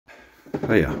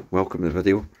Hiya, welcome to the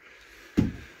video.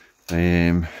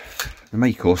 The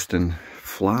Mike Austin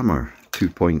Flammer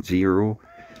 2.0.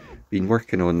 Been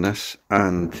working on this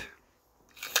and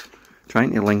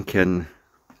trying to link in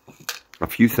a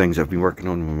few things I've been working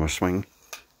on with my swing.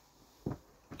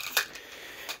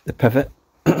 The pivot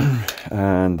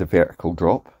and the vertical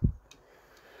drop.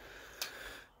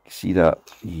 You see that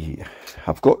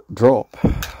I've got drop.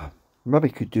 Maybe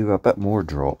could do a bit more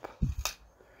drop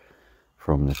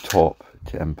from the top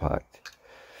to impact.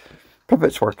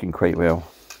 Pivot's working quite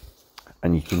well,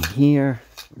 and you can hear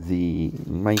the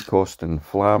Mike Austin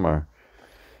Flammer.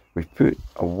 We've put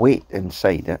a weight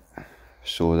inside it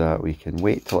so that we can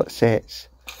wait till it sets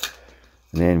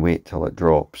and then wait till it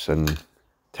drops and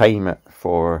time it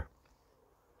for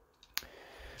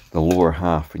the lower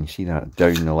half, and you see that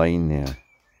down the line there,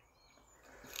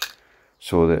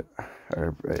 so that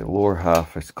our lower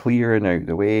half is clear and out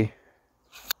the way,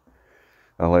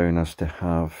 allowing us to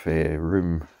have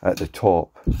room at the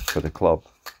top for the club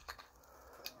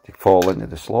to fall into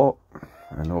the slot.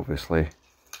 And obviously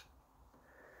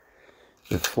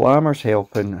the Flammer's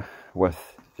helping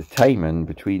with the timing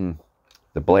between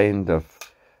the blend of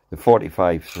the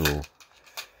 45 throw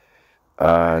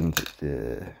and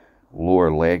the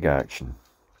lower leg action,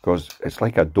 because it's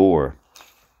like a door,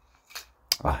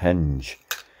 a hinge.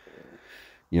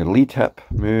 Your lead hip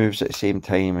moves at the same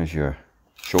time as your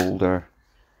shoulder,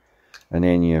 and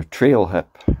then your trail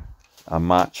hip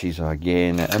matches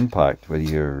again at impact with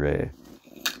your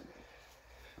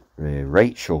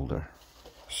right shoulder.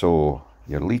 So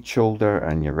your lead shoulder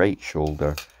and your right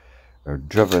shoulder are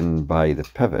driven by the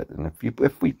pivot, and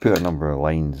if we put a number of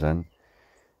lines in,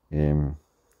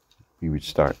 we would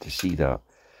start to see that.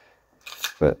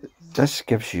 But this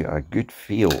gives you a good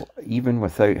feel, even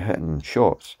without hitting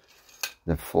shots.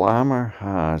 The Flammer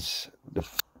has the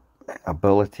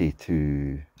ability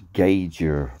to guide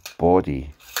your body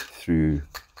through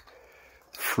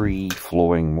free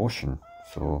flowing motion.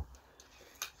 So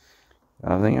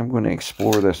I think I'm going to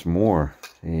explore this more,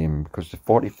 because the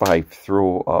 45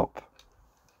 throw up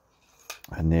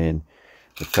and then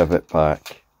the pivot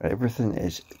back, everything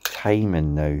is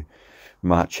timing now,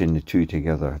 matching the two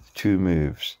together, two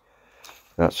moves.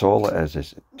 That's all it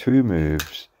is two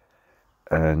moves,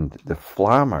 and the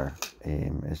Flammer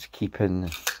is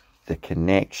keeping the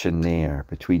connection there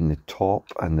between the top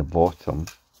and the bottom.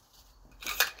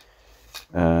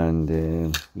 And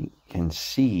you can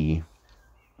see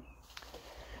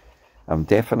I'm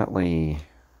definitely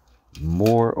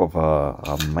more of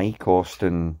a Mike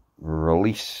Austin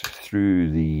release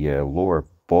through the lower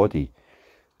body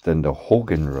than the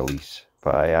Hogan release,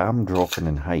 but I am dropping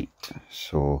in height,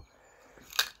 so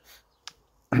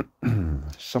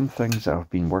some things that I've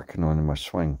been working on in my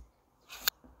swing.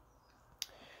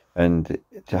 And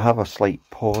to have a slight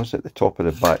pause at the top of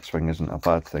the backswing isn't a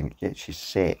bad thing. It gets you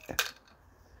set.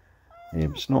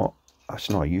 It's not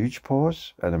a huge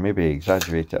pause, and I maybe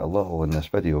exaggerate it a little in this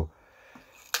video,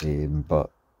 but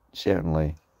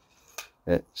certainly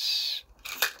it's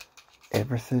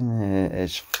everything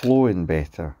is flowing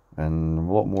better and a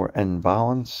lot more in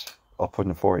balance up on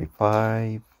the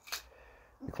 45.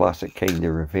 The classic kind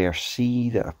of reverse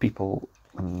C that people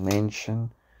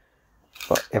mention,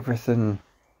 but everything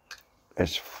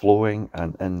is flowing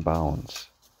and in balance.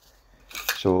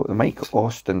 So the Mike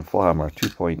Austin Flammer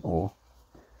 2.0,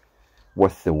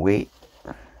 with the weight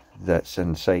that's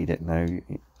inside it now,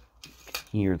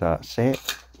 hear that set,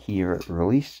 hear it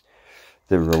release.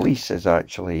 The release is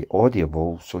actually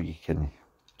audible, so you can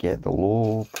get the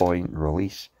low point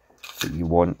release that you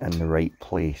want in the right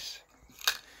place.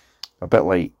 A bit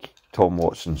like Tom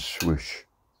Watson's swoosh.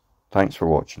 Thanks for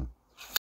watching.